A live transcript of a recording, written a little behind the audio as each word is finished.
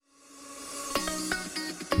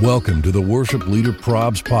Welcome to the Worship Leader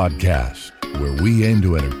Probs podcast, where we aim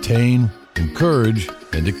to entertain, encourage,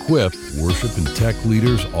 and equip worship and tech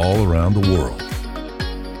leaders all around the world.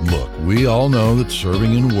 Look, we all know that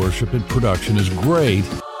serving in worship and production is great,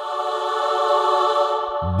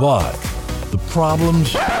 but the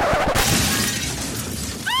problems,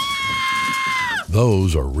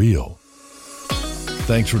 those are real.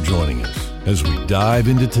 Thanks for joining us as we dive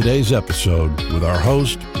into today's episode with our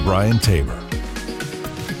host, Brian Tabor.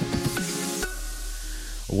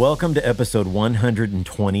 Welcome to episode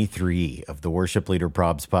 123 of the Worship Leader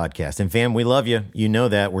Probs podcast. And fam, we love you. You know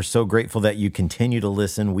that. We're so grateful that you continue to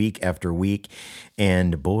listen week after week.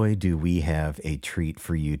 And boy, do we have a treat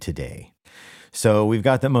for you today. So we've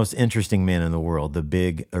got the most interesting man in the world, the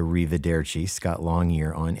big Arrivederci, Scott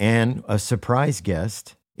Longyear on, and a surprise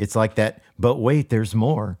guest. It's like that, but wait, there's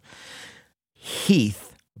more.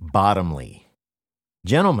 Heath Bottomley.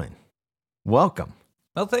 Gentlemen, welcome.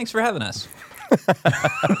 Well, thanks for having us.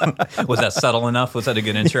 Was that subtle enough? Was that a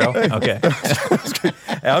good intro? Okay.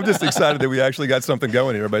 I'm just excited that we actually got something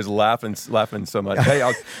going here. Everybody's laughing so much.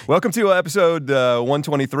 Hey, welcome to episode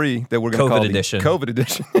 123 that we're going to call edition. COVID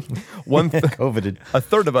edition. COVID. A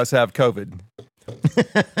third of us have COVID.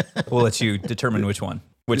 We'll let you determine which one.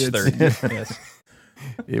 Which third? Yes.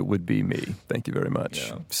 It would be me. Thank you very much.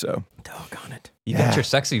 Yeah. So, Doggone it. You got your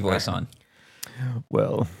sexy voice on.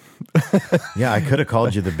 well... Yeah, I could have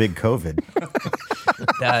called you the big COVID.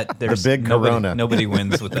 There's the big corona. Nobody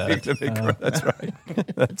wins with that.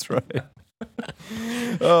 That's right.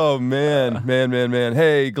 Oh, man.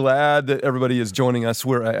 Hey, glad that everybody is joining us.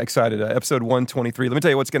 We're excited. Episode 123. Let me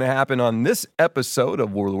tell you what's going to happen on this episode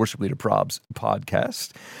of World Worship Leader Probs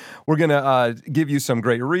podcast. We're going to give you some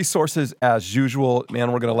great resources as usual.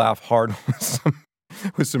 Man, we're going to laugh hard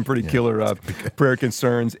with some pretty killer prayer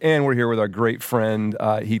concerns. And we're here with our great friend,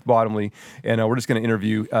 Heath Bottomley. And we're just going to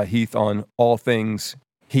interview Heath on all things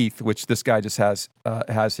Heath, which this guy just has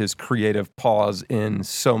his creative paws in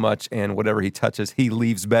so much, and whatever he touches, he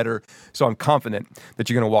leaves better. So I'm confident that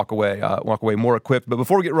you're going to walk away more equipped. But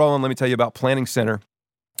before we get rolling, let me tell you about Planning Center,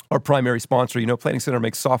 our primary sponsor. You know, Planning Center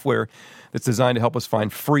makes software that's designed to help us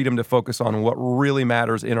find freedom to focus on what really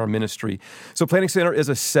matters in our ministry. So Planning Center is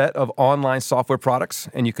a set of online software products,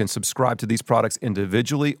 and you can subscribe to these products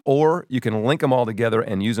individually, or you can link them all together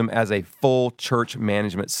and use them as a full church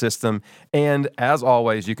management system. And as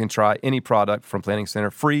always, you can try any product from Planning Center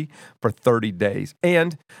free for 30 days.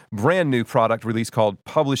 And brand new product release called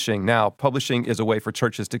Publishing. Now, Publishing is a way for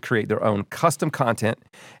churches to create their own custom content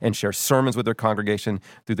and share sermons with their congregation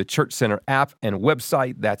through the Church Center app and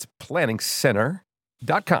website. That's planningcenter.com.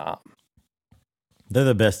 They're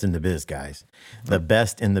the best in the biz, guys. The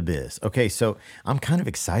best in the biz. Okay, so I'm kind of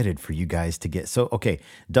excited for you guys to get... So, okay,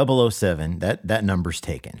 007, that number's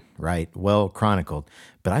taken, right? Well chronicled.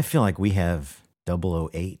 But I feel like we have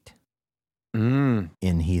 008 in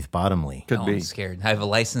Heath Bottomley. Could be. I'm scared. I have a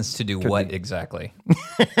license to do what exactly?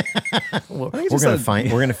 We're going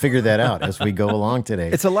to figure that out as we go along today.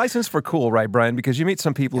 It's a license for cool, right, Brian? Because you meet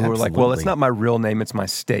some people who are like, well, it's not my real name, it's my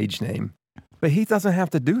stage name. But Heath doesn't have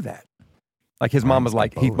to do that. Like his mom was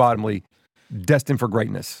like, Heath Bottomley, destined for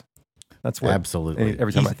greatness. That's what. Absolutely.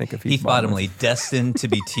 Every time I think of Heath Bottomley, destined to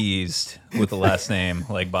be teased with the last name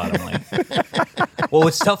like Bottomley. Well,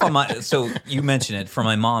 it's tough on so you mentioned it for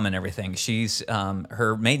my mom and everything. She's,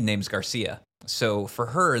 her maiden name's Garcia. So for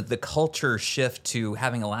her, the culture shift to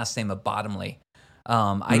having a last name of Bottomley,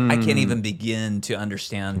 I can't even begin to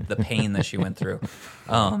understand the pain that she went through.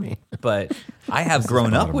 But I have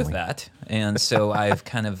grown up with that, and so I've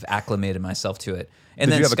kind of acclimated myself to it. And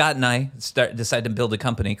then Scott and I decided to build a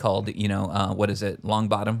company called, what is it, Long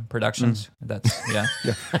Bottom Productions? That's, yeah.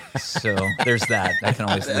 So there's that. I can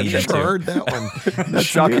always lead into. I've heard that one.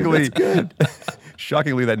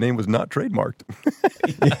 Shockingly, that name was not trademarked.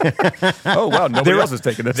 Oh, wow, nobody else is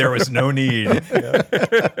taking this. There was no need.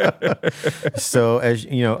 So, as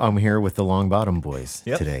you know, I'm here with the Long Bottom Boys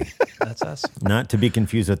today. That's us. Not to be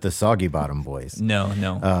confused with the Soggy Bottom Boys. No.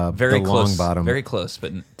 Very the close. Long Bottom. Very close,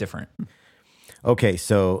 but different. Okay,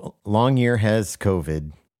 so Longyear has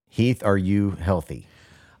COVID. Heath, are you healthy?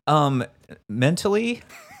 Mentally,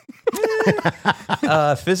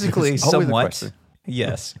 physically, somewhat.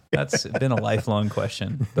 Yes, that's been a lifelong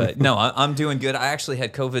question. But no, I'm doing good. I actually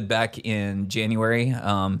had COVID back in January.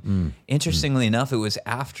 Interestingly enough, it was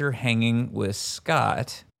after hanging with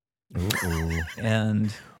Scott.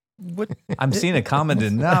 And I'm seeing a common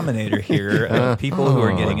denominator here of people who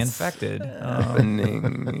are getting infected.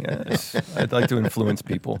 Yes. I'd like to influence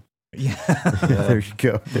people. Yeah. There you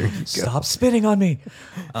go. Stop spitting on me.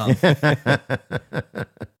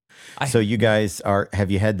 So you guys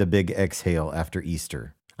have you had the big exhale after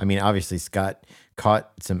Easter? I mean, obviously Scott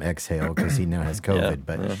caught some exhale because he now has COVID,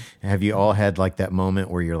 but have you all had like that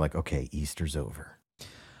moment where you're like, okay, Easter's over?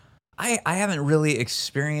 I haven't really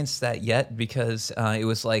experienced that yet because it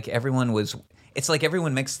was like it's like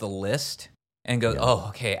everyone makes the list and goes, oh,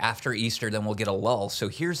 okay, after Easter, then we'll get a lull. So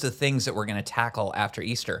here's the things that we're going to tackle after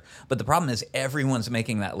Easter. But the problem is everyone's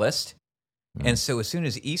making that list. And so as soon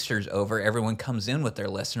as Easter's over, everyone comes in with their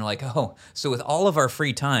list and they're like, oh, so with all of our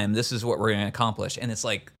free time, this is what we're going to accomplish. And it's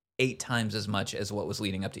like 8 times as much as what was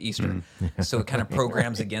leading up to Easter. So it kind of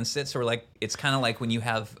programs against it. So we're like, it's kind of like when you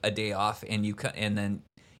have a day off and then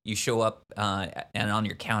you show up and on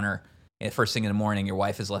your counter, first thing in the morning, your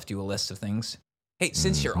wife has left you a list of things. Hey,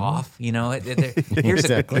 since you're off, here's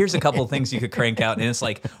a couple of things you could crank out, and it's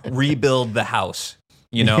like rebuild the house,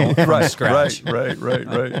 from scratch.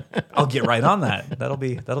 Right. I'll get right on that. That'll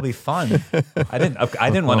be fun. I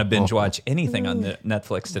didn't want to binge watch anything on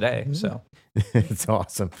Netflix today, so it's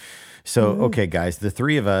awesome. So, okay, guys, the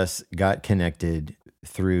 3 of us got connected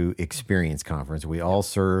through Experience Conference. We all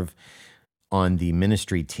serve on the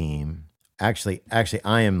ministry team. Actually,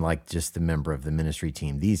 I am like just the member of the ministry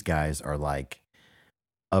team. These guys are like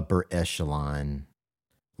upper echelon,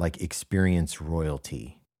 like Experience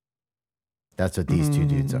royalty. That's what these 2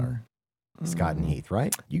 dudes are. Scott and Heath,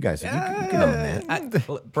 right? You guys, you can own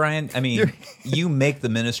that. Brian, I mean, you make the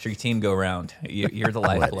ministry team go round. You're the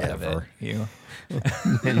lifeblood of it.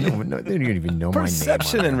 They don't even know my name.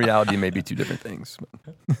 Perception and reality may be 2 different things.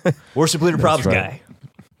 Worship leader probs guy.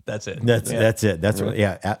 That's it. That's it. That's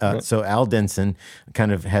right. So Al Denson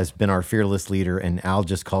kind of has been our fearless leader, and Al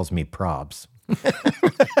just calls me Probs.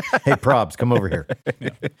 Hey, Probs, come over here.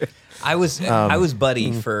 I was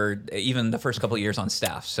buddy for even the first couple of years on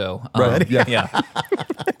staff. So right. Yeah.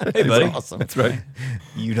 Hey, buddy. That's awesome. That's right.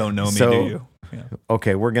 You don't know me, do you? Yeah.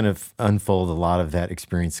 Okay, we're going to unfold a lot of that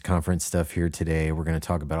Experience Conference stuff here today. We're going to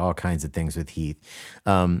talk about all kinds of things with Heath.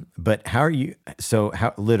 But how are you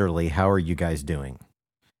you guys doing?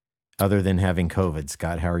 Other than having COVID,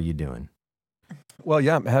 Scott, how are you doing? Well,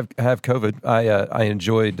 yeah, I have COVID. I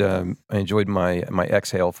enjoyed my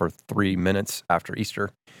exhale for 3 minutes after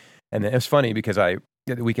Easter, and it was funny because the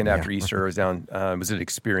weekend after Easter I was down was at an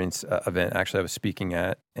Experience event. Actually, I was speaking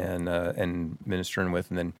at and ministering with,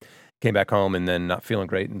 and then came back home and then not feeling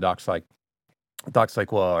great. And Doc's like,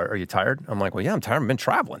 well, are you tired? I'm like, well, yeah, I'm tired. I've been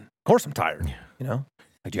traveling. Of course, I'm tired. Like,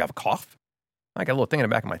 do you have a cough? I got a little thing in the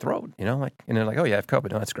back of my throat, and they're like, oh yeah, I have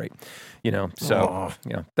COVID. Oh, that's great.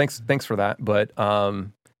 Thanks for that. But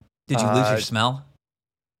did you lose your smell?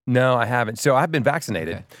 No, I haven't. So I've been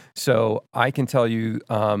vaccinated. Okay. So I can tell you,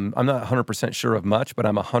 I'm not 100% sure of much, but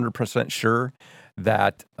I'm 100% sure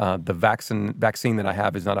that the vaccine that I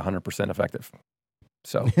have is not 100% effective.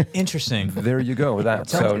 So interesting. There you go with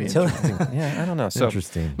that. I don't know. So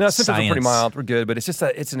interesting. No, symptoms are pretty mild. We're good, but it's just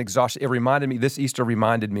it's an exhaustion. This Easter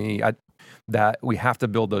reminded me that we have to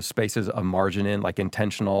build those spaces of margin in, like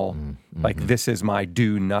intentional, like this is my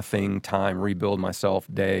do nothing time, rebuild myself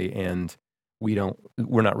day, and we're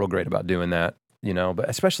not real great about doing that, but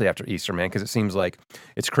especially after Easter, man, because it seems like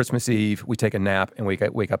it's Christmas Eve, we take a nap and wake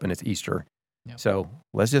up and it's Easter. Yep. So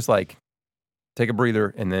let's just take a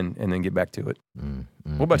breather and then get back to it.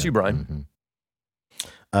 What about you, Brian?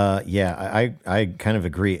 I kind of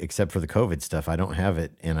agree, except for the COVID stuff. I don't have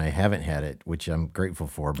it, and I haven't had it, which I'm grateful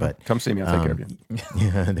for. But come see me; I'll take care of you.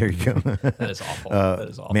 Yeah, there you go. That is awful. That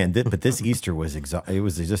is awful, man. But this Easter was it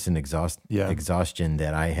was just an exhaustion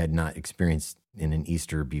that I had not experienced in an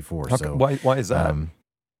Easter before. Why is that?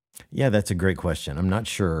 Yeah, that's a great question. I'm not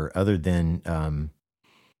sure. Other than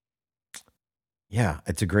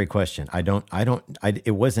it's a great question.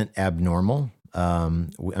 It wasn't abnormal.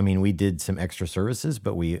 We did some extra services,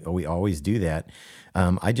 but we always do that.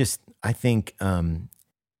 I think,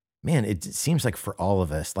 it seems like for all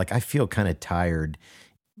of us, like I feel kind of tired,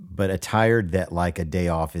 but a tired that like a day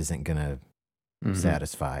off isn't going to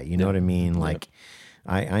satisfy. You know what I mean? Like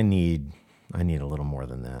I need a little more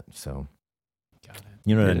than that. So,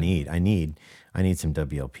 you know what I need? I need some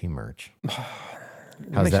WLP merch.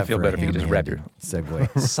 How's that feel better if you could just wrap your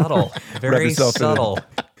segue? Subtle, very subtle.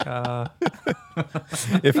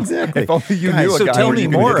 If only you knew a so guy. Tell me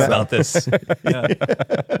more about this.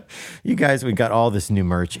 You guys, we got all this new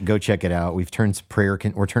merch. Go check it out. We're turning some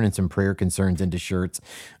prayer concerns into shirts.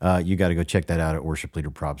 You got to go check that out at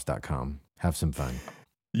worshipleaderprobs.com. Have some fun.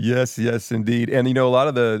 Yes, indeed. And a lot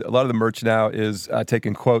of the merch now is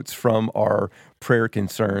taking quotes from our prayer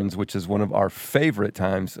concerns, which is one of our favorite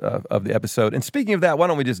times of the episode. And speaking of that, why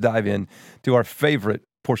don't we just dive in to our favorite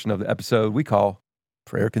portion of the episode we call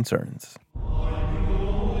Prayer Concerns.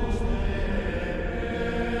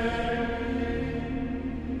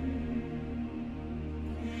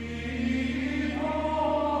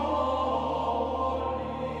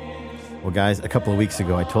 Well, guys, a couple of weeks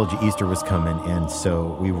ago, I told you Easter was coming, and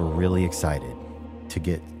so we were really excited to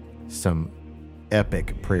get some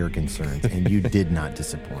epic prayer concerns, and you did not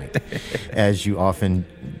disappoint, as you often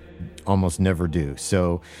almost never do.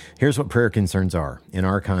 So here's what prayer concerns are in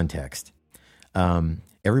our context.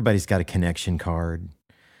 Everybody's got a connection card.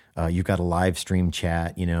 You've got a live stream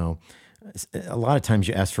chat, you know. A lot of times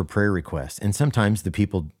you ask for prayer requests, and sometimes the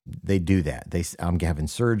people, they do that. I'm having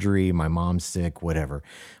surgery, my mom's sick, whatever.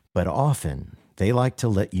 But often they like to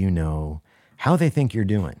let you know how they think you're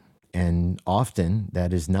doing. And often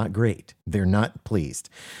that is not great. They're not pleased.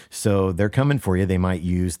 So they're coming for you. They might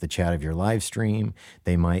use the chat of your live stream.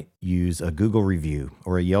 They might use a Google review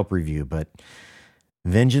or a Yelp review, but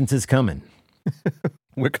vengeance is coming.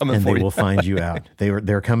 We're coming and for you. they will find you out.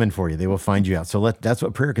 They're coming for you. They will find you out. So that's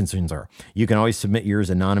what prayer concerns are. You can always submit yours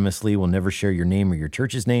anonymously. We'll never share your name or your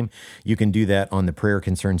church's name. You can do that on the prayer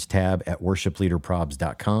concerns tab at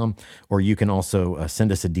worshipleaderprobs.com, or you can also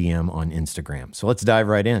send us a DM on Instagram. So let's dive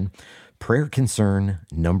right in. Prayer concern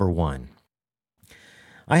number 1.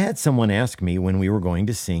 I had someone ask me when we were going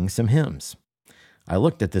to sing some hymns. I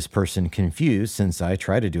looked at this person confused, since I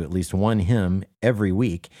try to do at least one hymn every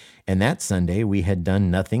week, and that Sunday we had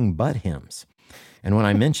done nothing but hymns. And when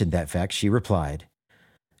I mentioned that fact, she replied,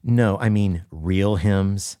 "No, I mean real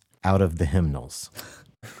hymns out of the hymnals."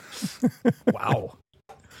 Wow.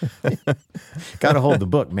 Got to hold the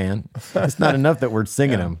book, man. It's not enough that we're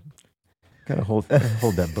singing them. Got to hold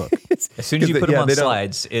that book. As soon as you put them on they don't-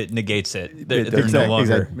 slides, it negates it. They're no Exactly,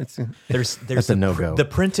 longer. exactly. There's That's a no-go. The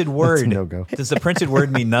printed word. no-go. Does the printed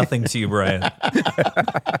word mean nothing to you, Brian?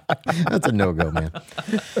 That's a no-go, man.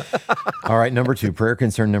 All right, number 2, prayer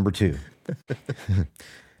concern number 2.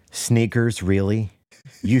 Sneakers, really?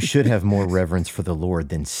 You should have more reverence for the Lord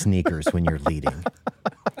than sneakers when you're leading.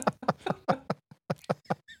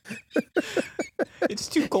 It's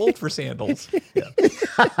too cold for sandals. We've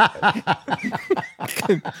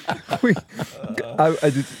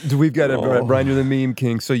got a Brian, you're the meme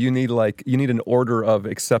king. So you need an order of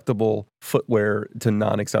acceptable footwear to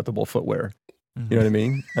non-acceptable footwear. You know what I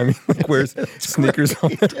mean? I mean, like, where's sneakers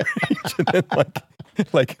on the range, and then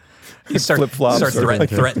like You start flip-flops or like-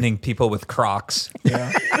 threatening people with Crocs.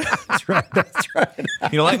 Yeah, that's right. That's right.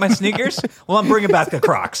 You don't like my sneakers? Well, I'm bringing back the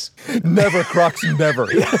Crocs. never Crocs, never.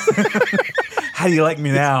 How do you like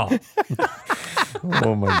me now?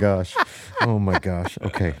 Oh my gosh. Oh my gosh.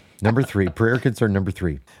 Okay. Number 3, prayer concern number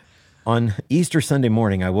 3. On Easter Sunday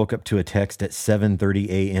morning, I woke up to a text at 7:30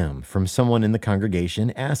 a.m. from someone in the congregation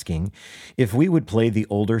asking if we would play the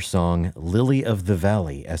older song Lily of the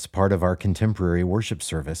Valley as part of our contemporary worship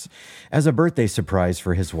service as a birthday surprise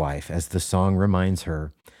for his wife, as the song reminds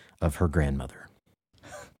her of her grandmother.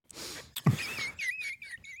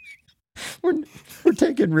 We're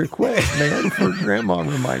taking requests, man, for grandma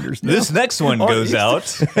reminders now. This next one goes out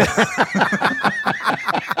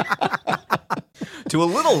to a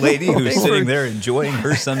little lady who's sitting there enjoying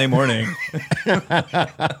her Sunday morning.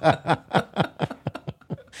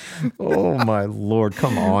 Oh, my Lord.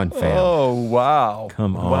 Come on, fam. Oh, wow.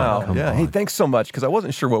 Come on, Wow. come Yeah. Hey, on. thanks so much, because I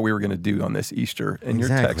wasn't sure what we were going to do on this Easter, and your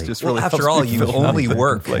Exactly. text just Well, really after helps all, me you fill only out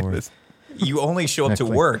work like this. You only show up to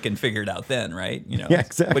Exactly. work and figure it out then, right? You know, Yeah,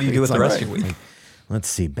 exactly. What do you do with It's the like, rest of your week? Let's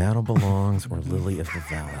see. Battle Belongs or Lily of the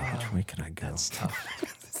Valley. Which way can I go? That's tough.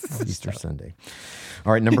 Easter Sunday.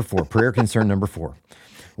 All right, number 4. Prayer concern number 4.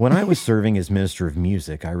 When I was serving as minister of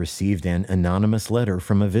music, I received an anonymous letter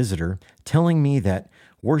from a visitor telling me that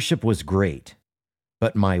worship was great,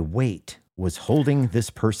 but my weight was holding this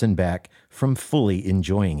person back from fully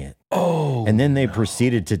enjoying it. Oh, And then they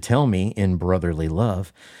proceeded to tell me in brotherly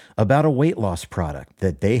love about a weight loss product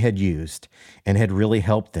that they had used and had really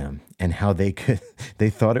helped them, and how they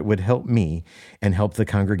thought it would help me and help the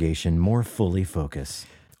congregation more fully focus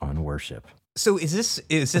on worship. So is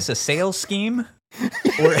this a sales scheme?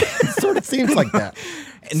 It sort of seems like that.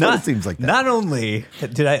 Not only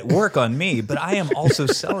did it work on me, but I am also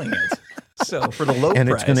selling it. So for the low And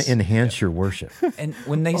price. it's going to enhance your worship. And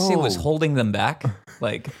when they say it was holding them back,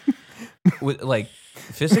 like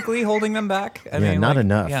physically holding them back, I mean, not like,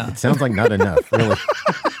 enough. Yeah. It sounds like not enough, really.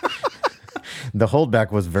 The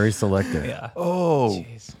holdback was very selective. Yeah. Oh,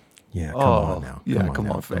 Yeah, come Oh, on now. yeah, come come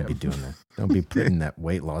on, on, Don't be doing that. Don't be putting that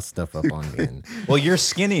weight loss stuff up on me. And, Well, your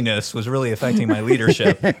skinniness was really affecting my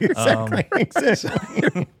leadership. exactly.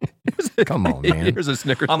 Come on, man. here's a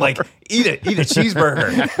Snickers. I'm like, eat a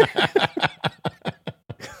cheeseburger.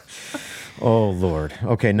 Oh, Lord.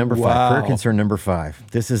 Okay, number 5. Wow. Prayer concern number 5.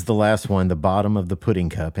 This is the last one, the bottom of the pudding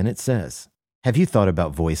cup, and it says, have you thought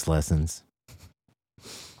about voice lessons?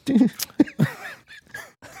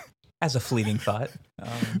 As a fleeting thought.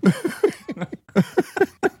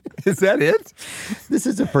 Is that it? This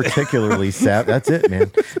is a particularly that's it,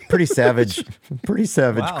 man. Pretty savage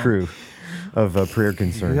Wow. crew of prayer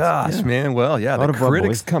concerns. Gosh, man. Well, yeah, the Out of what,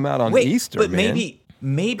 critics boys? come out on Wait, Easter, but man.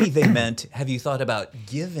 maybe they meant, have you thought about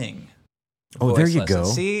giving? Oh, there voice you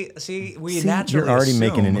lessons? go. See, we See, naturally you're already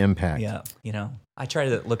making an assume- impact. Yeah, I try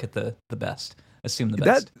to look at the best, assume the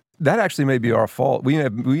best. That actually may be our fault.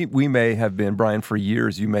 We may have been, Brian, for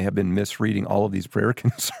years, you may have been misreading all of these prayer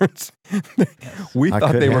concerns. We I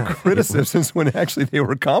thought could they were have. criticisms when actually they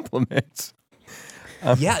were compliments.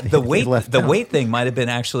 Yeah, the left out. weight thing might have been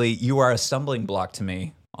actually, you are a stumbling block to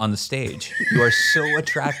me on the stage. You are so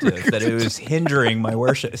attractive that it was hindering my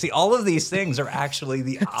worship. See, all of these things are actually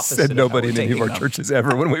the opposite. Said of how nobody we're in any of taking our them. churches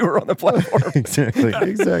ever when we were on the platform.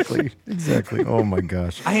 Exactly. Oh my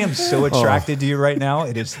gosh. I am so attracted to you right now.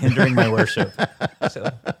 It is hindering my worship. So,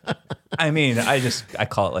 I mean, I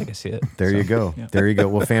call it like I see it. There you go. There you go.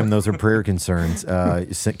 Well, fam, those are prayer concerns.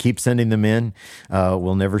 Keep sending them in.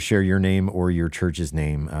 We'll never share your name or your church's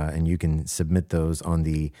name, and you can submit those on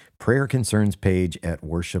the prayer concerns page at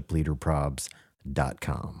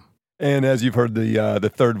worshipleaderprobs.com. And as you've heard,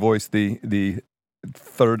 the third voice, the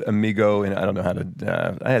third amigo, and I don't know how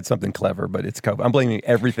to. I had something clever, but it's COVID. I'm blaming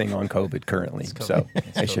everything on COVID currently. COVID. So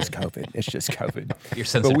It's it's COVID. just COVID. It's just COVID. Your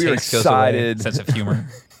sense But of we are taste goes away. excited. Sense of humor.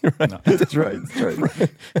 No. That's right.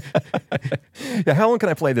 Yeah, how long can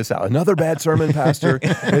I play this out? Another bad sermon, Pastor?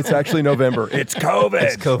 It's actually November. It's COVID.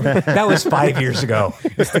 It's COVID. That was 5 years ago.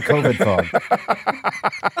 It's the COVID fog.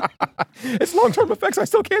 It's long-term effects. I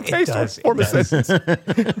still can't taste does. it. Form It a sentence.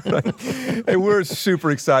 Hey, we're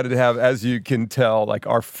super excited to have, as you can tell, like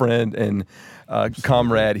our friend and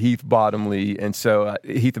comrade Heath Bottomley. And so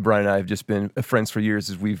Heath and Brian and I have just been friends for years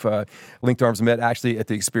as we've linked arms, met actually at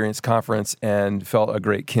the Experience Conference, and felt a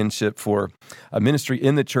great kinship for ministry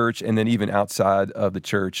in the church and then even outside of the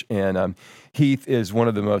church. And Heath is one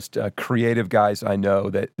of the most creative guys I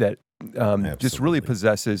know that just really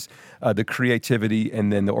possesses the creativity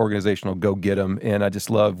and then the organizational go-get-em. And I just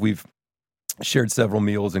love, we've shared several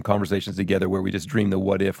meals and conversations together where we just dream the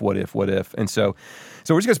what if. And so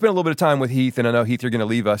we're just going to spend a little bit of time with Heath. And I know, Heath, you're going to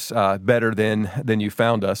leave us better than you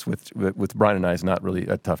found us with Brian and I. Is not really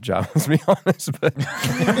a tough job, let's be honest. But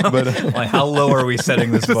Like, how low are we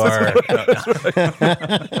setting this bar?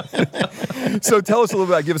 so tell us a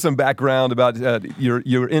little bit, give us some background about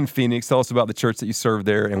you're in Phoenix. Tell us about the church that you serve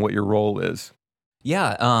there and what your role is.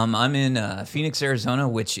 Yeah, I'm in Phoenix, Arizona,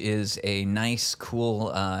 which is a nice,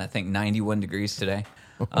 cool, I think 91 degrees today.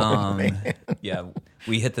 Yeah,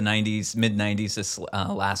 we hit the 90s, mid-90s this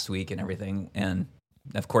last week and everything. And,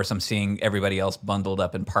 of course, I'm seeing everybody else bundled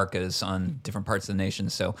up in parkas on different parts of the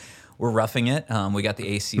nation. So we're roughing it. We got the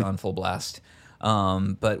AC on full blast.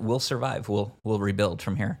 But we'll survive. We'll rebuild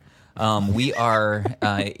from here. We are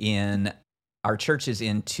in... Our church is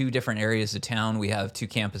in two different areas of town. We have two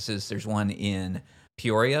campuses. There's one in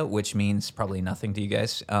Peoria, which means probably nothing to you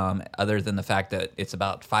guys, other than the fact that it's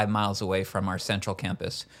about 5 miles away from our central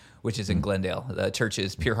campus, which is in Glendale. The church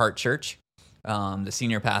is Pure Heart Church. The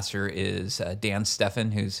senior pastor is Dan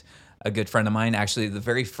Steffen, who's a good friend of mine. Actually, the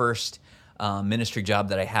very first ministry job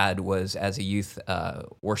that I had was as a youth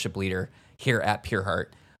worship leader here at Pure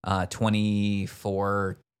Heart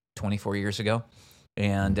 24 years ago.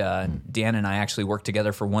 And Dan and I actually worked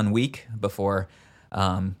together for 1 week before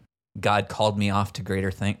God called me off to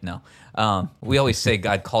greater things. No, we always say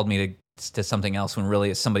God called me to something else when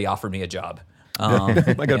really somebody offered me a job. I got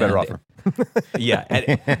a better offer. Yeah,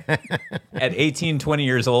 at 18, 20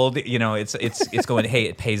 years old, it's going, hey,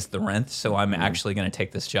 it pays the rent, so I'm actually going to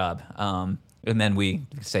take this job. And then we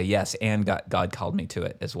say yes, and God called me to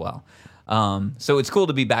it as well. So it's cool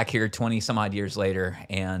to be back here 20 some odd years later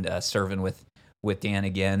and serving with Dan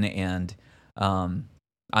again, and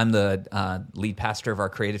I'm the lead pastor of our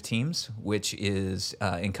creative teams, which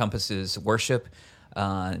encompasses worship,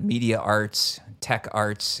 media arts, tech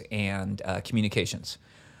arts, and communications.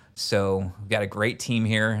 So we've got a great team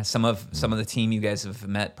here. Some of the team you guys have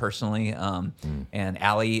met personally, and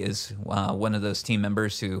Allie is one of those team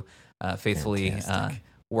members who faithfully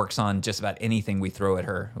works on just about anything we throw at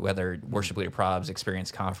her, whether Worship Leader Probs,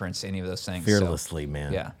 Experience Conference, any of those things. Fearlessly,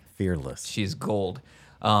 man. Yeah. Fearless. She's gold.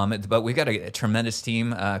 But we've got a tremendous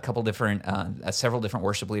team, several different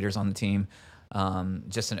worship leaders on the team,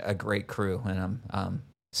 just a great crew, and I'm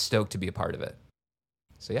stoked to be a part of it.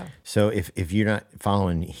 So, yeah. So if you're not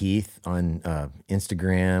following Heath on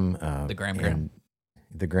Instagram, The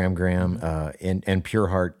Graham, and Pure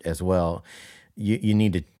Heart as well, you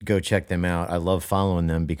need to go check them out. I love following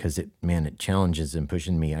them because it challenges and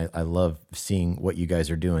pushes me. I love seeing what you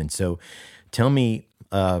guys are doing. So tell me,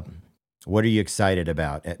 What are you excited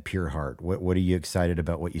about at Pure Heart? What are you excited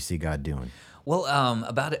about? What you see God doing? Well,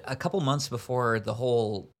 about a couple months before the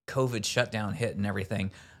whole COVID shutdown hit and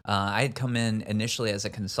everything, I had come in initially as a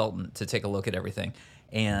consultant to take a look at everything,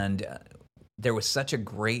 and there was such a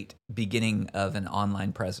great beginning of an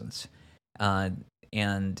online presence,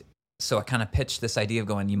 and so I kind of pitched this idea of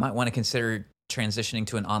going, you might want to consider transitioning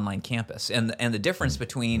to an online campus, and the difference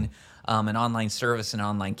between an online service and an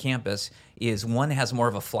online campus is one has more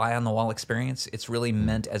of a fly on the wall experience. It's really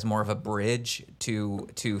meant as more of a bridge to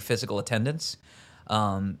physical attendance.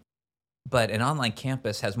 But an online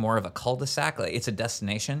campus has more of a cul-de-sac. Like, it's a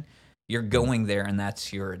destination. You're going there, and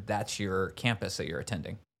that's your campus that you're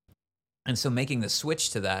attending. And so making the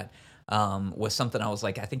switch to that was something I was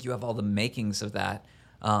like, I think you have all the makings of that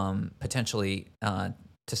potentially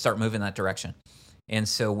to start moving that direction. And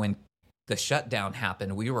so when the shutdown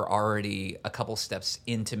happened, we were already a couple steps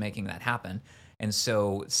into making that happen. And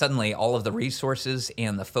so suddenly all of the resources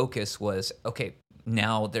and the focus was, okay,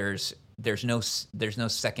 now there's no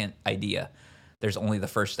second idea. There's only the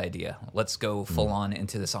first idea. Let's go full on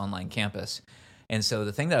into this online campus. And so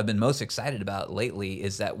the thing that I've been most excited about lately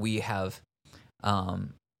is that we have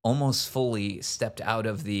almost fully stepped out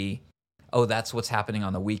of the, that's what's happening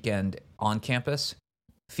on the weekend on campus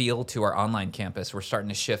feel to our online campus. We're starting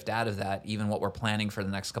to shift out of that, even what we're planning for the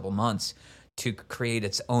next couple months, to create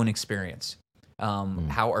its own experience.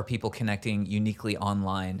 How are people connecting uniquely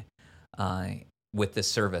online with this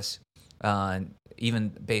service? Even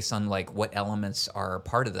based on like what elements are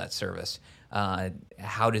part of that service.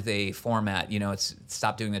 How do they format? It's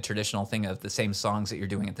stop doing the traditional thing of the same songs that you're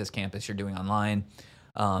doing at this campus, you're doing online.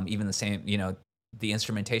 Even the same, the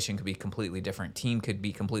instrumentation could be completely different. Team could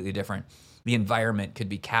be completely different. The environment could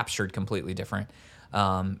be captured completely different,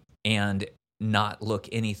 and not look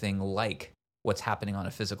anything like what's happening on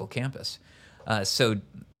a physical campus. So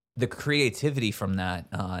the creativity from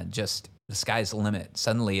that, just the sky's the limit.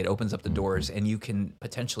 Suddenly it opens up the doors, and you can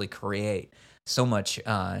potentially create so much,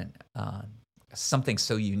 something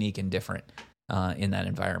so unique and different in that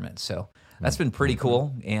environment. So that's been pretty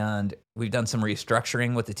cool. And we've done some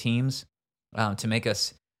restructuring with the teams to make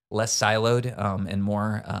us less siloed and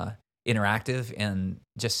more interactive, and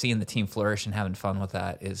just seeing the team flourish and having fun with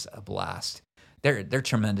that is a blast. They're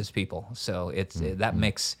tremendous people. So that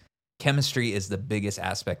makes chemistry is the biggest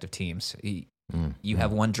aspect of teams. You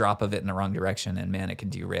have one drop of it in the wrong direction, and man, it can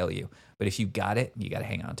derail you. But if you got it, you got to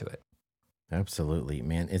hang on to it. Absolutely,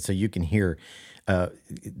 man. And so you can hear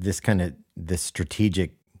this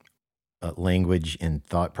strategic language and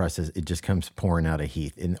thought process. It just comes pouring out of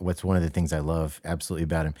Heath. And what's one of the things I love absolutely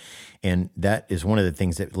about him. And that is one of the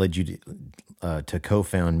things that led you to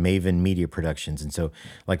co-found Maven Media Productions. And so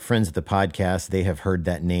like friends of the podcast, they have heard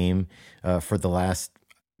that name for the last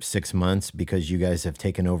 6 months because you guys have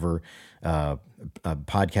taken over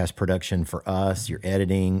podcast production for us. You're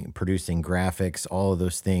editing, producing graphics, all of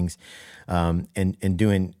those things, and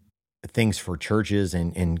doing things for churches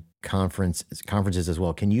and conferences as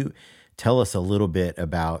well. Can you tell us a little bit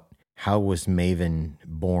about how was Maven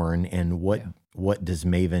born, and what does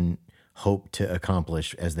Maven hope to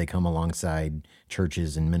accomplish as they come alongside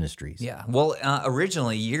churches and ministries? Yeah. Well,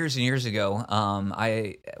 originally, years and years ago,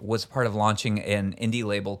 I was part of launching an indie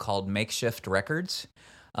label called Makeshift Records.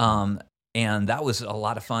 And that was a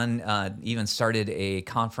lot of fun. Even started a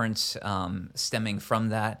conference stemming from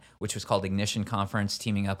that, which was called Ignition Conference,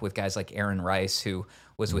 teaming up with guys like Aaron Rice, who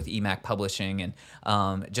was with EMAC Publishing,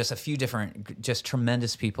 and just a few different, just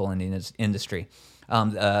tremendous people in the industry.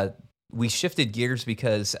 We shifted gears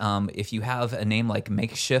because if you have a name like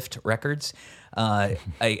Makeshift Records,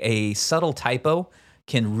 a subtle typo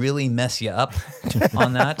can really mess you up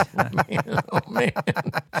on that. Oh, man.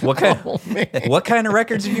 What kind of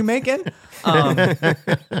records are you making?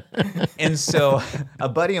 And so a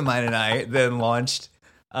buddy of mine and I then launched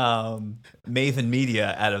Maven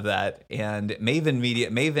Media out of that. And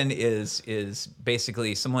Maven is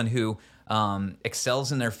basically someone who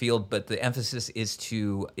excels in their field, but the emphasis is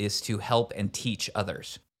to help and teach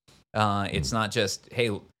others. It's not just, hey,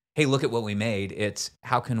 look at what we made. It's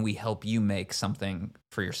how can we help you make something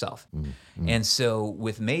for yourself? Mm-hmm. And so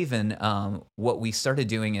with Maven, what we started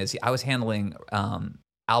doing is I was handling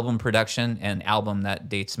album production, and album, that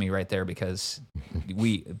dates me right there because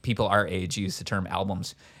people our age use the term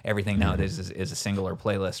albums. Everything nowadays is a single or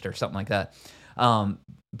playlist or something like that.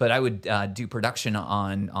 But I would do production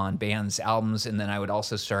on bands' albums, and then I would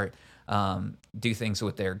also start do things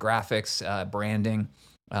with their graphics, branding,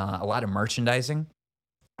 a lot of merchandising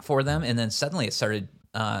for them. And then suddenly it started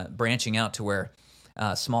branching out to where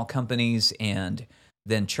small companies and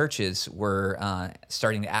then churches were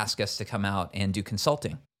starting to ask us to come out and do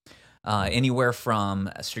consulting. anywhere from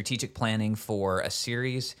strategic planning for a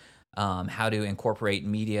series, how to incorporate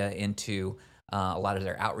media into a lot of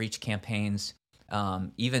their outreach campaigns,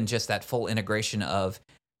 even just that full integration of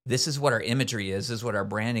this is what our imagery is, this is what our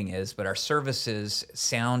branding is, but our services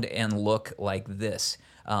sound and look like this.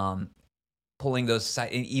 Pulling those,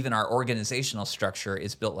 even our organizational structure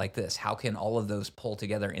is built like this. How can all of those pull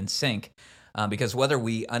together in sync? Because whether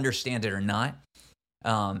we understand it or not,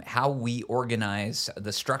 how we organize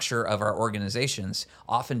the structure of our organizations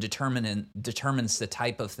often determines the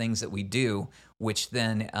type of things that we do, which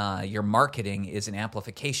then your marketing is an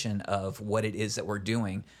amplification of what it is that we're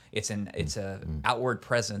doing. It's a outward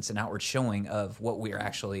presence, an outward showing of what we are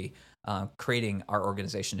actually creating our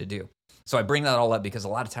organization to do. So I bring that all up because a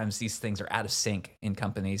lot of times these things are out of sync in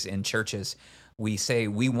companies, in churches. We say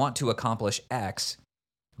we want to accomplish X,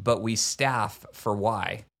 but we staff for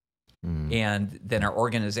Y. And then our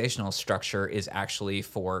organizational structure is actually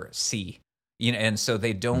for C. And so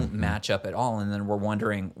they don't match up at all. And then we're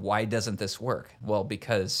wondering, why doesn't this work? Well,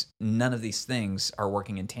 because none of these things are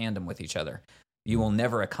working in tandem with each other. You will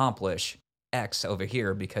never accomplish X over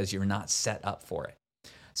here because you're not set up for it.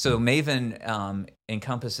 So Maven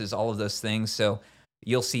encompasses all of those things. So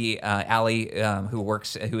you'll see Allie, who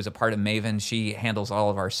is a part of Maven. She handles all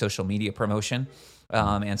of our social media promotion.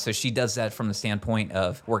 And so she does that from the standpoint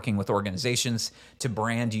of working with organizations to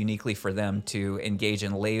brand uniquely for them to engage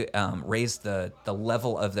and raise the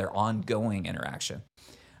level of their ongoing interaction.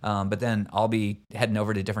 But then I'll be heading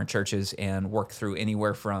over to different churches and work through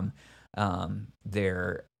anywhere from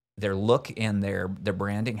their look and their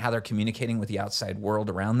branding, how they're communicating with the outside world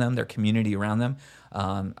around them, their community around them,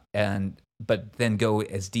 but then go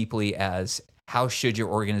as deeply as how should your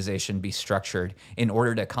organization be structured in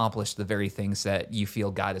order to accomplish the very things that you feel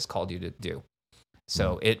God has called you to do.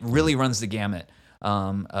 So it really runs the gamut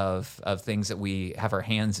of things that we have our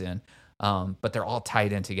hands in, but they're all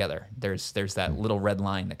tied in together. There's that little red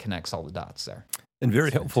line that connects all the dots there. And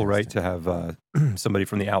very helpful, right, to have somebody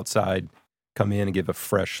from the outside come in and give a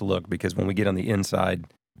fresh look, because when we get on the inside,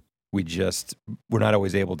 we're not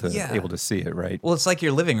always able to see it, right? Well, it's like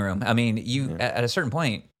your living room. I mean, at a certain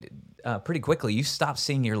point, pretty quickly, you stop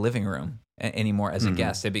seeing your living room anymore as a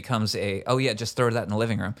guest. It becomes just throw that in the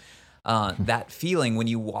living room. That feeling when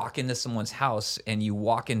you walk into someone's house and you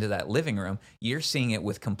walk into that living room, you're seeing it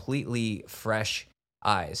with completely fresh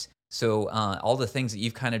eyes. So all the things that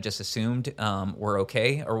you've kind of just assumed were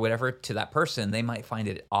okay or whatever, to that person, they might find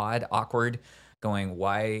it odd, awkward, going,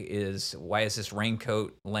 why is this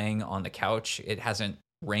raincoat laying on the couch? It hasn't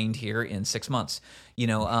rained here in 6 months.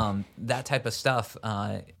 That type of stuff,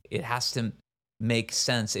 it has to make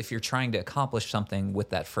sense if you're trying to accomplish something with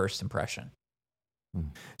that first impression.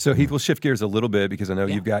 So Heath, we'll shift gears a little bit because I know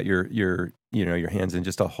you've got your hands in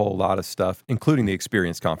just a whole lot of stuff, including the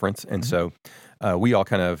Experience Conference. And so we all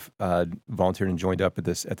kind of volunteered and joined up at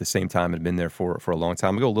the same time and been there for a long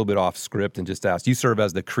time. I'll go a little bit off script and just ask, you serve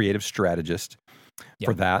as the creative strategist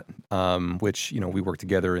for that, which, we work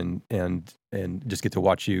together and just get to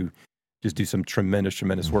watch you just do some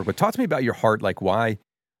tremendous work. But talk to me about your heart. Like why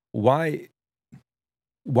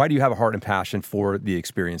do you have a heart and passion for the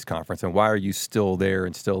Experience Conference, and why are you still there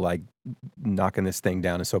and still like knocking this thing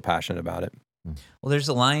down and so passionate about it? Well, there's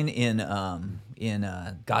a line in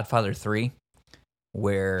Godfather 3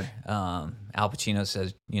 where Al Pacino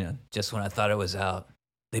says, just when I thought I was out,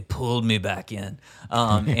 they pulled me back in.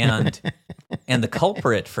 And the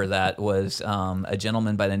culprit for that was a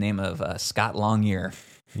gentleman by the name of Scott Longyear.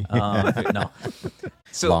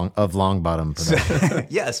 So of Longbottom production.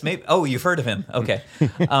 Yes, maybe. Oh, you've heard of him. Okay.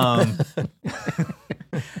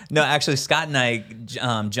 No, actually, Scott and I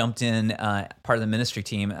jumped in part of the ministry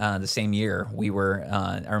team the same year. We were.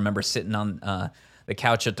 I remember sitting on the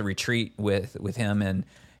couch at the retreat with him and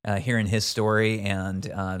hearing his story, and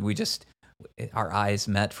our eyes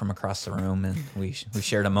met from across the room, and we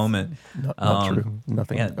shared a moment. Not true.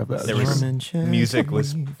 Nothing about there was music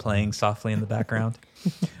was playing softly in the background.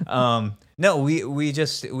 No, we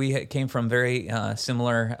came from very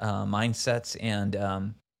similar mindsets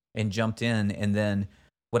and jumped in. And then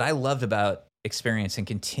what I loved about Experience and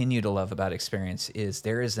continue to love about Experience is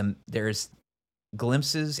there is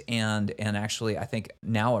glimpses and actually I think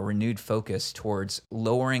now a renewed focus towards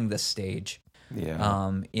lowering the stage.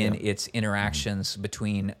 Its interactions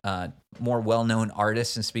between more well-known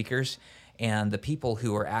artists and speakers and the people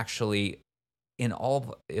who are actually in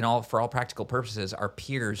all for all practical purposes are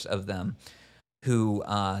peers of them who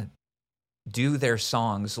do their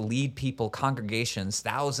songs, lead people, congregations,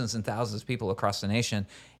 thousands and thousands of people across the nation,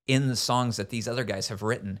 in the songs that these other guys have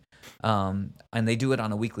written. And they do it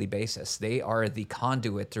on a weekly basis. They are the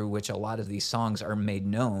conduit through which a lot of these songs are made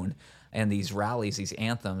known, and these rallies, these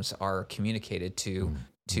anthems are communicated to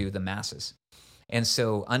the masses. And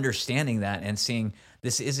so understanding that and seeing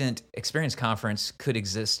this isn't Experience Conference could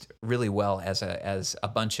exist really well as a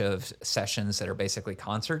bunch of sessions that are basically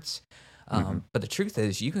concerts. But the truth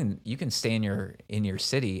is, you can stay in your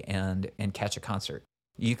city and catch a concert.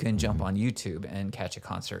 You can jump on YouTube and catch a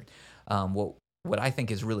concert. What I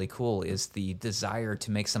think is really cool is the desire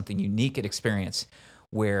to make something unique at Experience,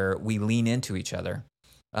 where we lean into each other.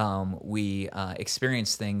 We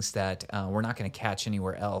experience things that we're not going to catch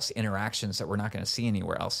anywhere else, interactions that we're not going to see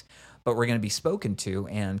anywhere else, but we're going to be spoken to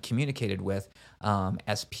and communicated with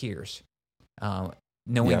as peers.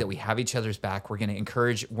 Knowing that we have each other's back, we're going to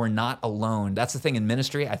encourage, we're not alone. That's the thing in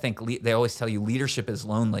ministry. I think they always tell you leadership is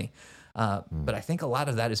lonely. But I think a lot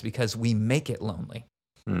of that is because we make it lonely.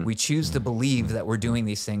 We choose to believe that we're doing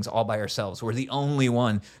these things all by ourselves. We're the only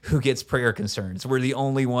one who gets prayer concerns. We're the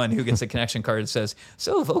only one who gets a connection card that says,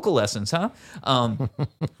 so vocal lessons, huh?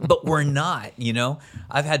 But we're not,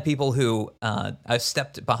 I've had people who I've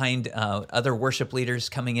stepped behind other worship leaders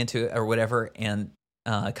coming into or whatever and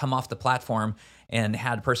come off the platform and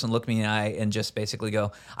had a person look me in the eye and just basically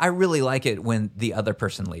go, I really like it when the other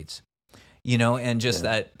person leads. And just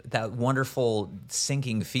that wonderful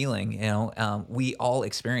sinking feeling, we all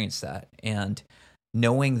experience that. And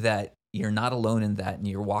knowing that you're not alone in that and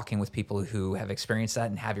you're walking with people who have experienced that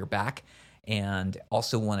and have your back and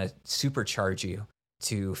also want to supercharge you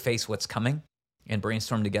to face what's coming and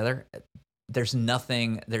brainstorm together, there's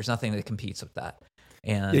nothing that competes with that.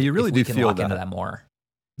 And you really do feel into that more.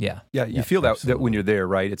 Yeah. Yeah, you feel that when you're there,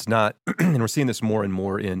 right? It's not, and we're seeing this more and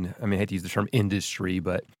more in, I hate to use the term industry,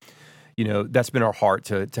 but that's been our heart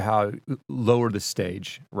to how lower the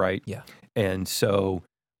stage, right? Yeah. And so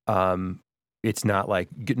it's not like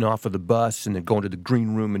getting off of the bus and then going to the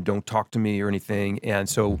green room and don't talk to me or anything. And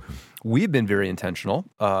so we've been very intentional,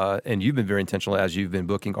 and you've been very intentional as you've been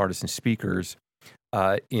booking artists and speakers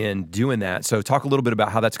in doing that. So talk a little bit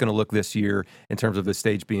about how that's going to look this year in terms of the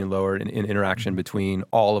stage being lowered and interaction between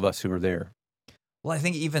all of us who are there. Well, I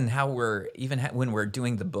think even when we're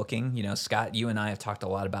doing the booking, Scott, you and I have talked a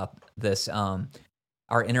lot about this.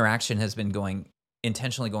 Our interaction has been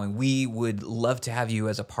intentionally going, we would love to have you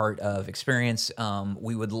as a part of Experience.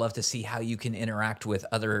 We would love to see how you can interact with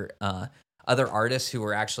other artists who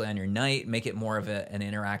are actually on your night, make it more of an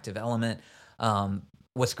interactive element.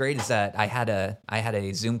 What's great is that I had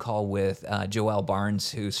a Zoom call with Joel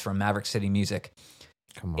Barnes, who's from Maverick City Music.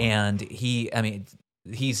 Come on. And he's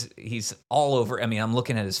all over. I'm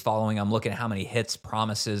looking at his following. I'm looking at how many hits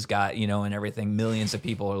Promises got, and everything. Millions of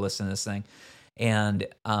people are listening to this thing. And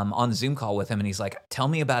on the Zoom call with him, and he's like, tell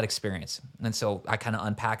me about Experience. And so I kind of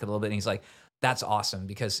unpack it a little bit, and he's like, that's awesome,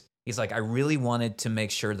 because he's like, I really wanted to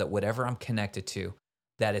make sure that whatever I'm connected to,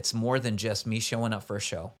 that it's more than just me showing up for a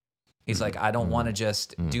show. He's like, I don't want to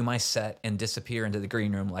just do my set and disappear into the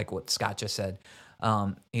green room like what Scott just said.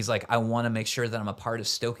 He's like, I want to make sure that I'm a part of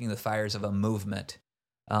stoking the fires of a movement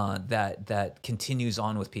that continues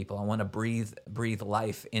on with people. I want to breathe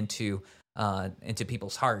life into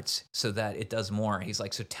people's hearts so that it does more. He's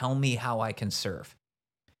like, so tell me how I can serve.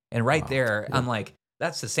 And there, I'm like,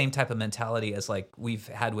 that's the same type of mentality as like we've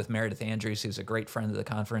had with Meredith Andrews, who's a great friend of the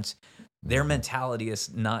conference. Their mentality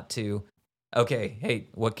is not to, okay, hey,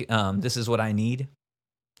 this is what I need.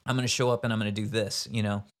 I'm going to show up and I'm going to do this.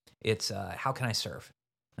 It's how can I serve?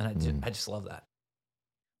 And I just love that.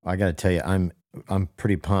 I got to tell you, I'm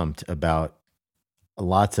pretty pumped about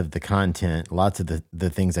lots of the content, lots of the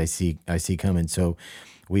things I see coming. So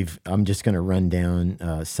I'm just going to run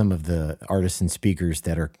down some of the artists and speakers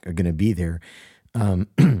that are going to be there.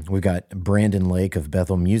 We've got Brandon Lake of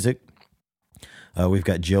Bethel Music. We've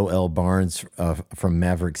got Joel Barnes from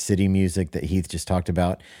Maverick City Music that Heath just talked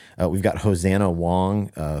about. We've got Hosanna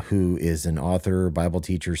Wong, who is an author, Bible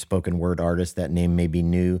teacher, spoken word artist. That name may be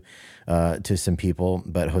new to some people,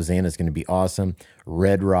 but Hosanna is going to be awesome.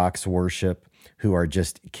 Red Rocks Worship, who are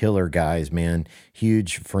just killer guys, man.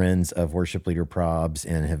 Huge friends of Worship Leader Probs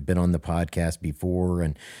and have been on the podcast before.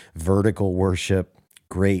 And Vertical Worship,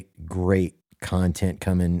 great content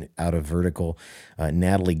coming out of Vertical.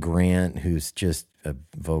 Natalie Grant, who's just a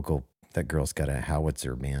vocal. That girl's got a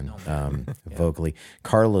howitzer, man, vocally.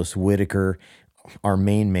 Carlos Whitaker, our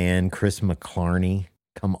main man, Chris McClarney,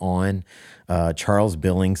 come on. Charles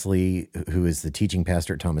Billingsley, who is the teaching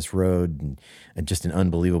pastor at Thomas Road, and just an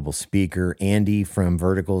unbelievable speaker. Andy from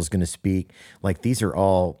Vertical is going to speak. Like, these are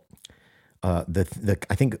all I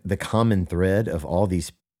think the common thread of all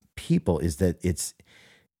these people is that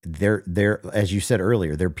they're as you said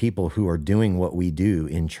earlier, they're people who are doing what we do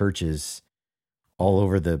in churches all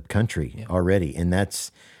over the country already, and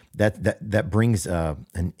that brings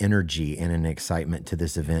an energy and an excitement to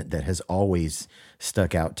this event that has always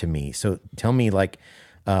stuck out to me. So tell me, what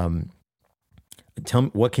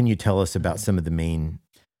can you tell us about some of the main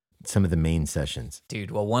sessions?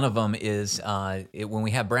 Dude, well, one of them is when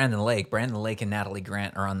we have Brandon Lake and Natalie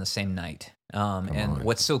Grant are on the same night.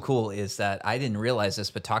 What's so cool is that I didn't realize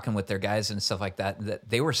this, but talking with their guys and stuff like that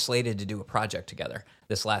they were slated to do a project together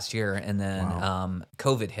this last year, and then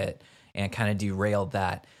COVID hit and kind of derailed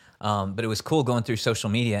that. But it was cool going through social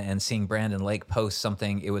media and seeing Brandon Lake post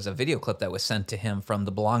something. It was a video clip that was sent to him from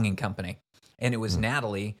the Belonging Company, and it was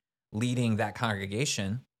Natalie leading that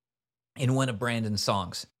congregation in one of Brandon's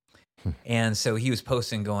songs. And so he was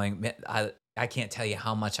posting going, I can't tell you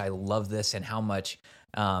how much I love this and how much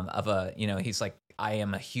he's like, I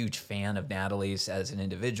am a huge fan of Natalie's as an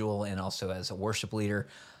individual and also as a worship leader.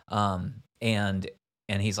 And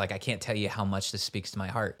he's like, I can't tell you how much this speaks to my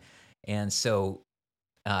heart. And so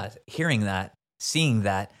hearing that, seeing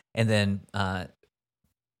that, and then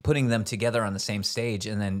putting them together on the same stage,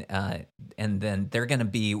 and then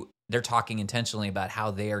they're talking intentionally about how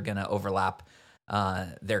they are going to overlap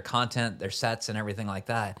their content, their sets, and everything like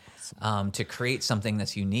that, to create something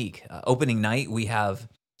that's unique. Opening night, we have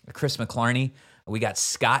Chris McClarney. We got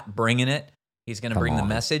Scott bringing it. He's going to bring the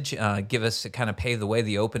message, give us kind of pave the way,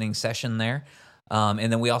 the opening session there.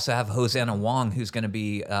 And then we also have Hosanna Wong, who's going to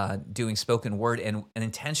be doing spoken word and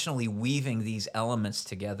intentionally weaving these elements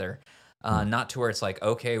together. Not to where it's like,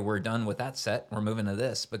 okay, we're done with that set, we're moving to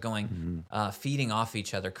this, but going, feeding off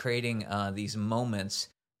each other, creating these moments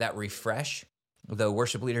that refresh the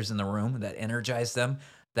worship leaders in the room, that energize them,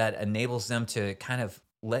 that enables them to kind of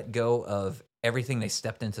let go of everything they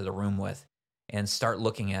stepped into the room with and start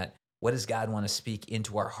looking at what does God want to speak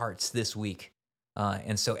into our hearts this week.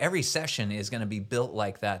 And so every session is going to be built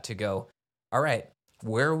like that to go, all right,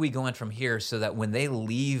 where are we going from here, so that when they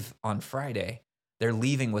leave on Friday, they're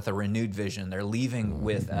leaving with a renewed vision. They're leaving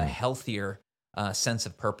with a healthier sense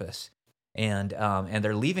of purpose. And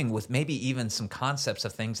they're leaving with maybe even some concepts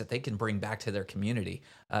of things that they can bring back to their community,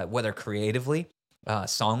 whether creatively,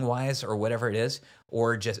 song-wise, or whatever it is,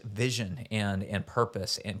 or just vision and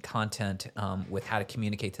purpose and content with how to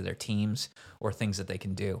communicate to their teams or things that they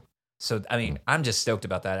can do. So, I mean, I'm just stoked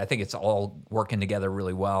about that. I think it's all working together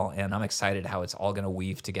really well, and I'm excited how it's all going to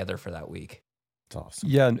weave together for that week. It's awesome.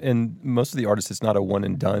 Yeah, and most of the artists, it's not a one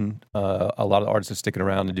and done. A lot of the artists are sticking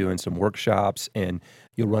around and doing some workshops, and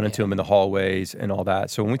you'll run into them in the hallways and all that.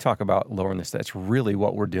 So when we talk about lowering this, that's really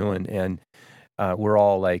what we're doing. And we're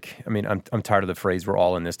all like, I mean, I'm tired of the phrase, we're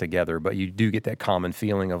all in this together, but you do get that common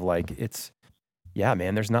feeling of like, yeah,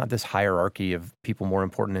 man, there's not this hierarchy of people more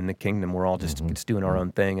important in the kingdom. We're all just doing our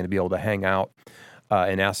own thing, and to be able to hang out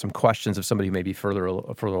and ask some questions of somebody maybe further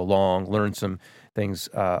along, learn some things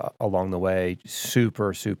along the way,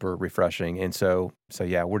 super, super refreshing. And so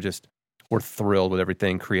yeah, we're thrilled with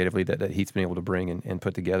everything creatively that Heath's been able to bring and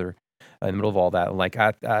put together in the middle of all that. Like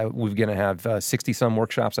we're going to have 60 some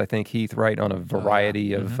workshops, I think, Heath, right, on a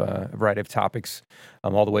variety of topics,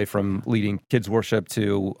 all the way from leading kids worship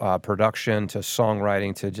to production to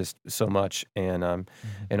songwriting to just so much and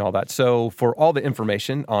all that. So for all the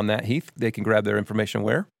information on that, Heath, they can grab their information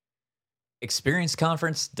where?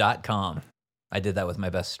 Experienceconference.com. I did that with my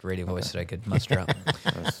best radio voice that I could muster up.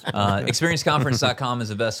 Experienceconference.com is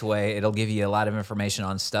the best way. It'll give you a lot of information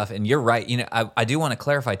on stuff. And you're right. You know, I do want to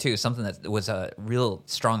clarify too, something that was a real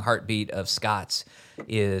strong heartbeat of Scott's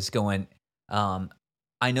is going,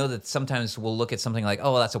 I know that sometimes we'll look at something like,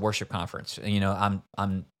 oh, well, that's a worship conference. You know,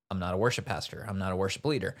 I'm not a worship pastor. I'm not a worship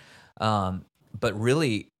leader. But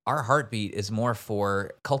really our heartbeat is more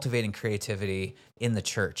for cultivating creativity in the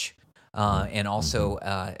church. And also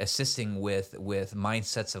assisting with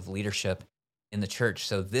mindsets of leadership in the church.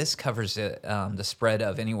 So this covers the spread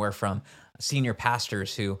of anywhere from senior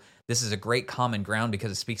pastors who, this is a great common ground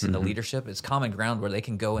because it speaks into leadership. It's common ground where they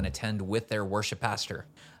can go and attend with their worship pastor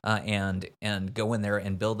and go in there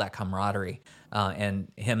and build that camaraderie.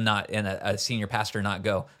 And a senior pastor not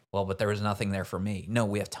go, well, but there was nothing there for me. No,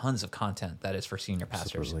 we have tons of content that is for senior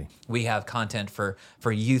pastors. Absolutely. We have content for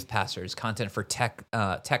youth pastors, content for tech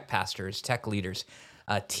pastors, tech leaders,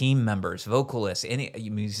 team members, vocalists, any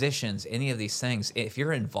musicians, any of these things. If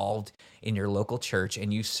you're involved in your local church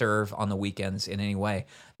and you serve on the weekends in any way,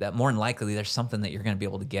 that more than likely there's something that you're going to be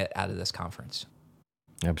able to get out of this conference.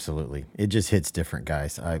 Absolutely. It just hits different,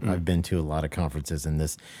 guys. I've been to a lot of conferences, and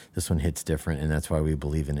this one hits different, and that's why we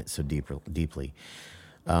believe in it so deeply.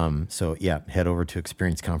 So yeah, head over to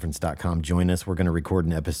experienceconference.com. Join us. We're going to record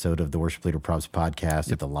an episode of the Worship Leader Probs podcast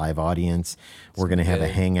with a live audience. We're going to have a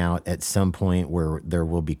hangout at some point where there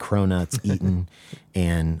will be cronuts eaten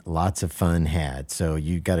and lots of fun had. So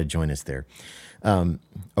you got to join us there.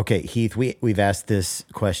 Okay, Heath, we've asked this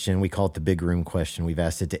question. We call it the big room question. We've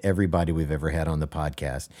asked it to everybody we've ever had on the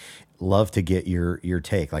podcast. Love to get your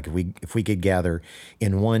take. Like if we could gather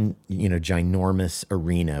in one, ginormous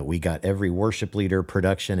arena, we got every worship leader,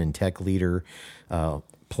 production and tech leader,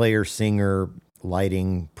 player, singer,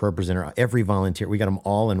 lighting, pro presenter, every volunteer. We got them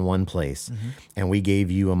all in one place, and we gave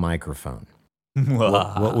you a microphone.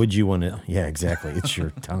 What would you want to? Yeah, exactly. It's your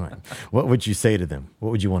time. What would you say to them? What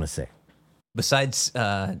would you want to say? Besides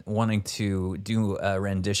wanting to do a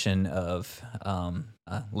rendition of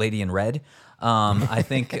Lady in Red, I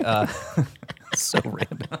think So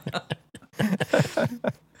random.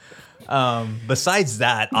 Besides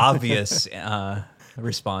that obvious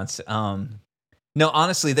response, no,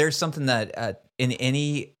 honestly, there's something that in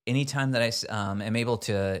any time that I am able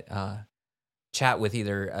to chat with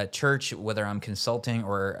either a church, whether I'm consulting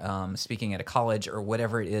or speaking at a college or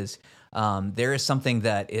whatever it is, there is something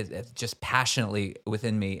that is just passionately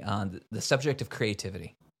within me on the subject of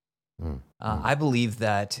creativity. I believe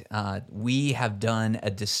that we have done a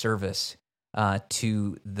disservice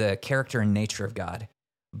to the character and nature of God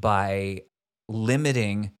by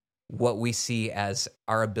limiting what we see as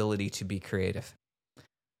our ability to be creative.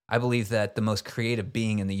 I believe that the most creative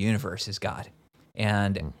being in the universe is God,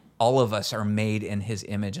 and all of us are made in His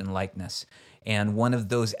image and likeness. And one of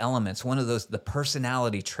those elements, the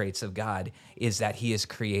personality traits of God is that He is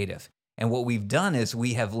creative. And what we've done is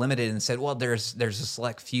we have limited and said, well, there's a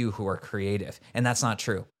select few who are creative. And that's not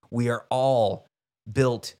true. We are all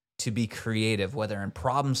built to be creative, whether in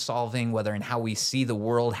problem solving, whether in how we see the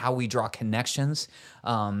world, how we draw connections,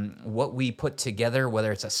 what we put together,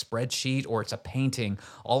 whether it's a spreadsheet or it's a painting.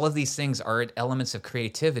 All of these things are elements of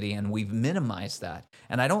creativity, and we've minimized that.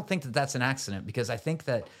 And I don't think that that's an accident, because I think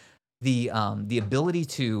that the ability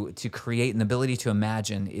to create and the ability to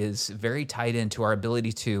imagine is very tied into our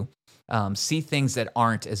ability to see things that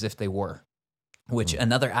aren't as if they were, which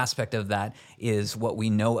another aspect of that is what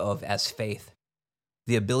we know of as faith.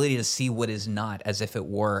 The ability to see what is not as if it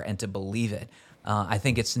were and to believe it. I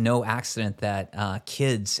think it's no accident that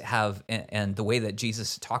kids have, and the way that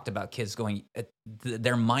Jesus talked about kids going,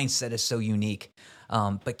 their mindset is so unique.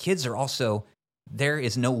 But kids are also, there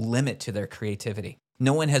is no limit to their creativity.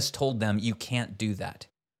 No one has told them you can't do that.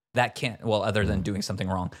 That can't, well, other than doing something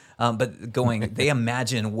wrong, but they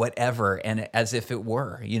imagine whatever and as if it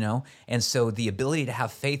were, And so the ability to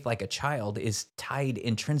have faith like a child is tied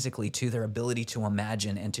intrinsically to their ability to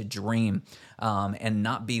imagine and to dream, and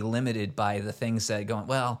not be limited by the things that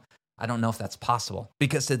well, I don't know if that's possible,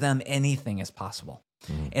 because to them, anything is possible.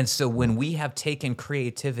 And so when we have taken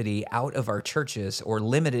creativity out of our churches or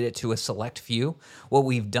limited it to a select few, what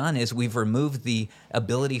we've done is we've removed the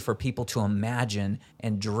ability for people to imagine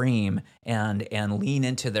and dream and lean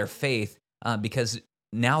into their faith, because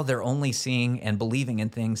now they're only seeing and believing in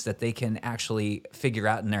things that they can actually figure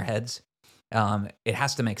out in their heads. It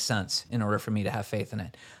has to make sense in order for me to have faith in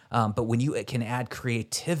it. But when you can add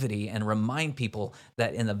creativity and remind people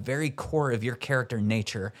that in the very core of your character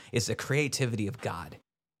nature is the creativity of God.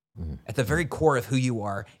 At the very core of who you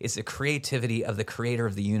are is the creativity of the creator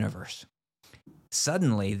of the universe.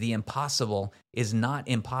 Suddenly, the impossible is not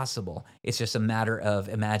impossible. It's just a matter of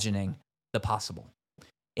imagining the possible.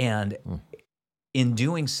 And in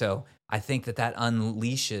doing so, I think that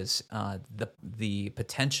unleashes the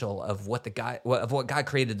potential of what God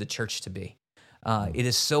created the church to be. It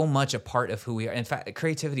is so much a part of who we are. In fact,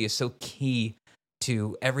 creativity is so key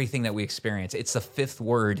to everything that we experience. It's the fifth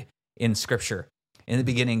word in Scripture. In the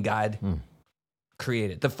beginning, God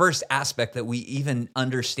created. The first aspect that we even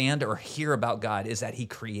understand or hear about God is that He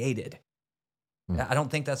created. I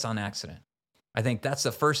don't think that's on accident. I think that's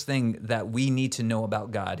the first thing that we need to know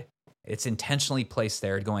about God. It's intentionally placed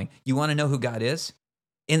there going, you want to know who God is?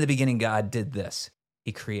 In the beginning, God did this.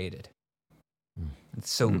 He created.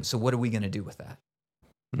 So what are we going to do with that?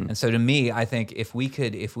 And so to me, I think if we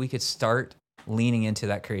could start leaning into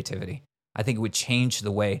that creativity, I think it would change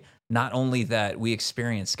the way not only that we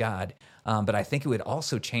experience God, but I think it would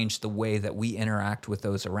also change the way that we interact with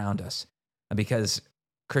those around us, because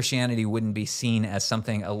Christianity wouldn't be seen as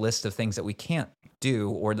a list of things that we can't do,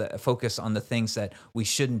 or the focus on the things that we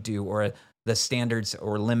shouldn't do, or the standards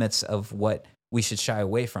or limits of what we should shy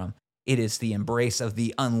away from. It is the embrace of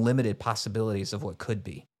the unlimited possibilities of what could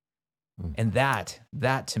be. And that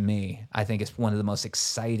to me, I think is one of the most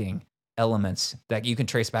exciting elements that you can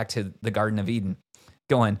trace back to the Garden of Eden.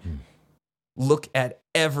 Going, Look at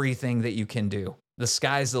everything that you can do. The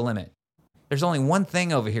sky's the limit. There's only one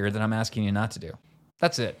thing over here that I'm asking you not to do.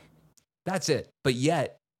 That's it. That's it. But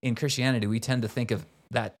yet, in Christianity, we tend to think of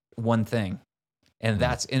that one thing. And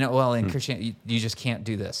that's, in Christianity, you just can't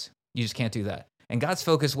do this. You just can't do that. And God's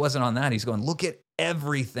focus wasn't on that. He's going, look at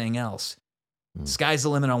everything else. Sky's the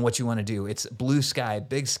limit on what you want to do. It's blue sky,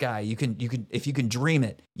 big sky. You can, if you can dream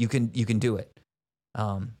it, you can do it.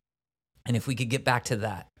 And if we could get back to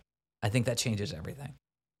that, I think that changes everything.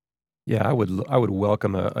 Yeah, I would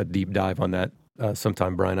welcome a deep dive on that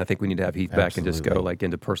sometime, Brian. I think we need to have Heath back and just go like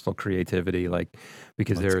into personal creativity, like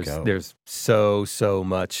because there's so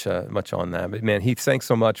much on that. But man, Heath, thanks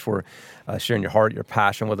so much for sharing your heart, your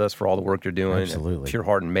passion with us, for all the work you're doing. Absolutely. Pure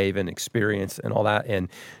Heart and Maven Experience and all that. And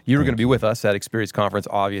you were going to be with us at Experience Conference,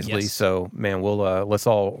 obviously. Yes. So man, we'll let's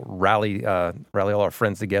all rally all our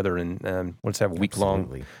friends together and let's have a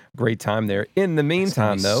week-long great time there. In the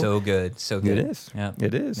meantime, though, so good. it is. Yeah.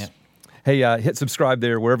 It is. Yeah. Hey, hit subscribe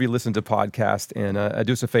there wherever you listen to podcasts, and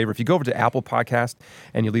do us a favor. If you go over to Apple Podcast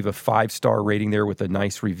and you leave a 5-star rating there with a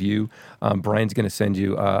nice review, Brian's going to send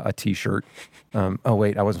you a T-shirt. Oh,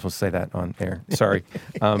 wait, I wasn't supposed to say that on air. Sorry.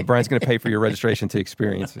 Brian's going to pay for your registration to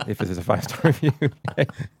Experience if it is a 5-star review.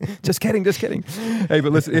 Just kidding. Hey,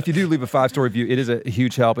 but listen, if you do leave a 5-star review, it is a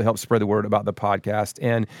huge help. It helps spread the word about the podcast,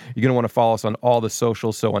 and you're going to want to follow us on all the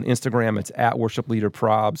socials. So on Instagram, it's at Worship Leader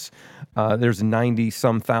Probs. There's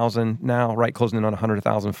 90-some thousand now, right? Closing in on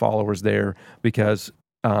 100,000 followers there because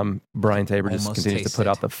Brian Tabor just continues to put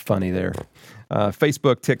out the funny there.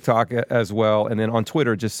 Facebook, TikTok as well. And then on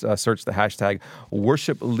Twitter, just search the hashtag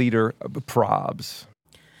Worship Leader Probs.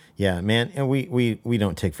 Yeah, man, and we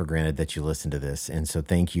don't take for granted that you listen to this, and so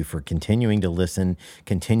thank you for continuing to listen,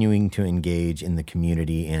 continuing to engage in the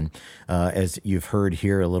community, and as you've heard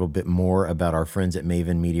here a little bit more about our friends at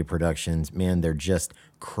Maven Media Productions, man, they're just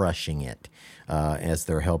crushing it as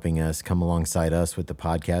they're helping us come alongside us with the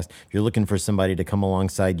podcast. If you're looking for somebody to come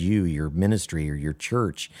alongside you, your ministry or your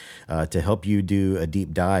church, to help you do a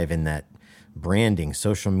deep dive in that branding,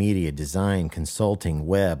 social media, design, consulting,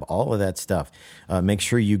 web, all of that stuff, make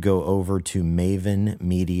sure you go over to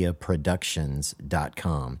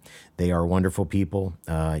mavenmediaproductions.com. They are wonderful people.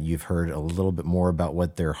 You've heard a little bit more about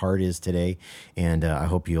what their heart is today, and I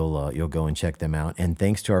hope you'll go and check them out. And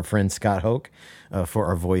thanks to our friend Scott Hoke for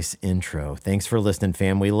our voice intro. Thanks for listening,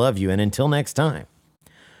 fam. We love you, and until next time,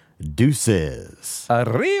 deuces.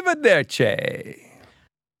 Arrivederci.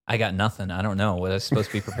 I got nothing. I don't know. Was I supposed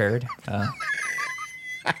to be prepared?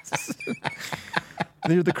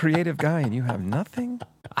 You're the creative guy and you have nothing?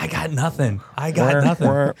 I got nothing.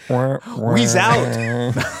 We's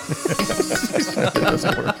out.